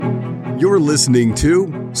You're listening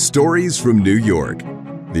to Stories from New York,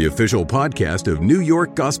 the official podcast of New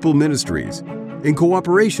York Gospel Ministries, in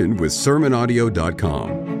cooperation with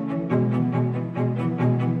SermonAudio.com.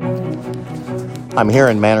 I'm here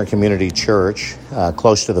in Manor Community Church,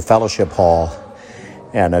 close to the Fellowship Hall,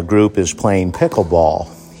 and a group is playing pickleball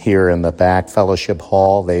here in the back Fellowship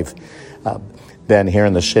Hall. They've been here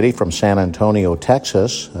in the city from San Antonio,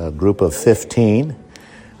 Texas, a group of 15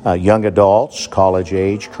 young adults, college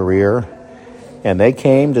age, career, and they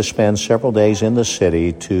came to spend several days in the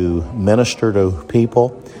city to minister to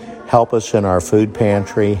people, help us in our food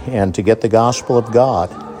pantry, and to get the gospel of God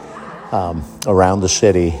around the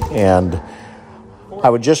city. And I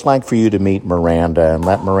would just like for you to meet Miranda and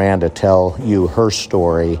let Miranda tell you her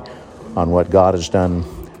story on what God has done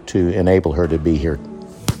to enable her to be here.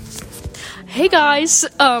 Hey guys,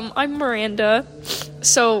 I'm Miranda.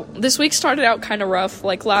 So this week started out kind of rough.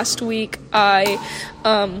 Like last week, I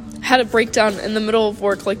had a breakdown in the middle of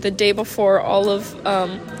work, like the day before all of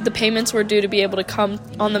the payments were due to be able to come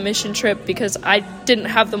on the mission trip, because I didn't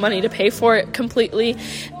have the money to pay for it completely.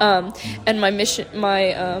 And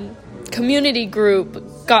my community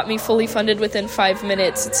group got me fully funded within 5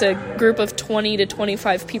 minutes. It's a group of 20 to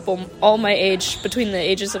 25 people, all my age, between the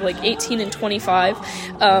ages of like 18 and 25,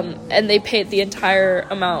 and they paid the entire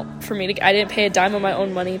amount for me. I didn't pay a dime of my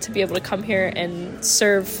own money to be able to come here and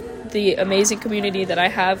serve the amazing community that I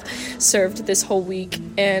have served this whole week.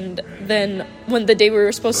 And then when the day we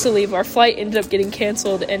were supposed to leave, our flight ended up getting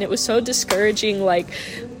canceled, and it was so discouraging. Like,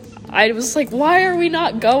 I was like, why are we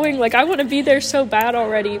not going? Like, I want to be there so bad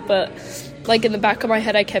already. But, like, in the back of my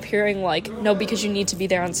head, I kept hearing, like, no, because you need to be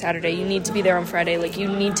there on Saturday. You need to be there on Friday. Like, you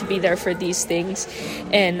need to be there for these things.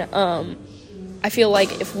 And I feel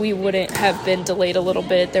like if we wouldn't have been delayed a little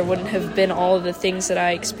bit, there wouldn't have been all of the things that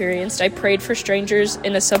I experienced. I prayed for strangers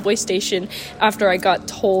in a subway station after I got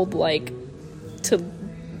told, like,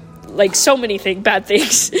 so many bad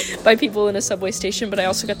things by people in a subway station, but I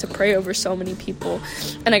also got to pray over so many people,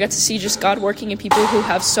 and I got to see just God working in people who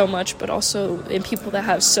have so much, but also in people that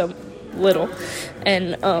have so little.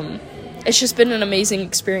 And it's just been an amazing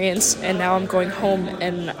experience, and now I'm going home,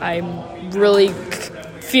 and I'm really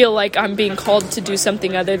feel like I'm being called to do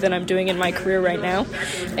something other than I'm doing in my career right now.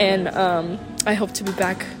 And I hope to be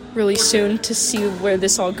back really soon to see where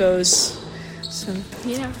this all goes. So,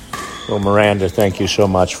 yeah. Well, Miranda, thank you so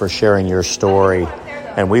much for sharing your story.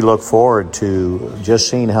 And we look forward to just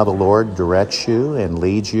seeing how the Lord directs you and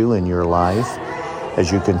leads you in your life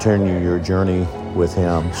as you continue your journey with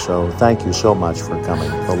Him. So thank you so much for coming.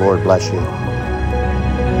 The Lord bless you.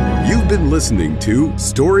 You've been listening to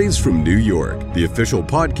Stories from New York, the official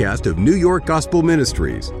podcast of New York Gospel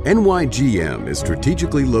Ministries. NYGM is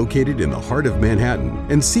strategically located in the heart of Manhattan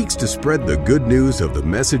and seeks to spread the good news of the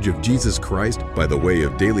message of Jesus Christ by the way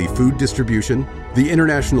of daily food distribution, the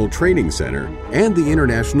International Training Center, and the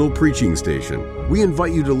International Preaching Station. We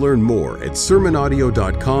invite you to learn more at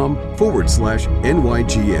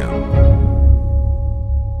SermonAudio.com/NYGM.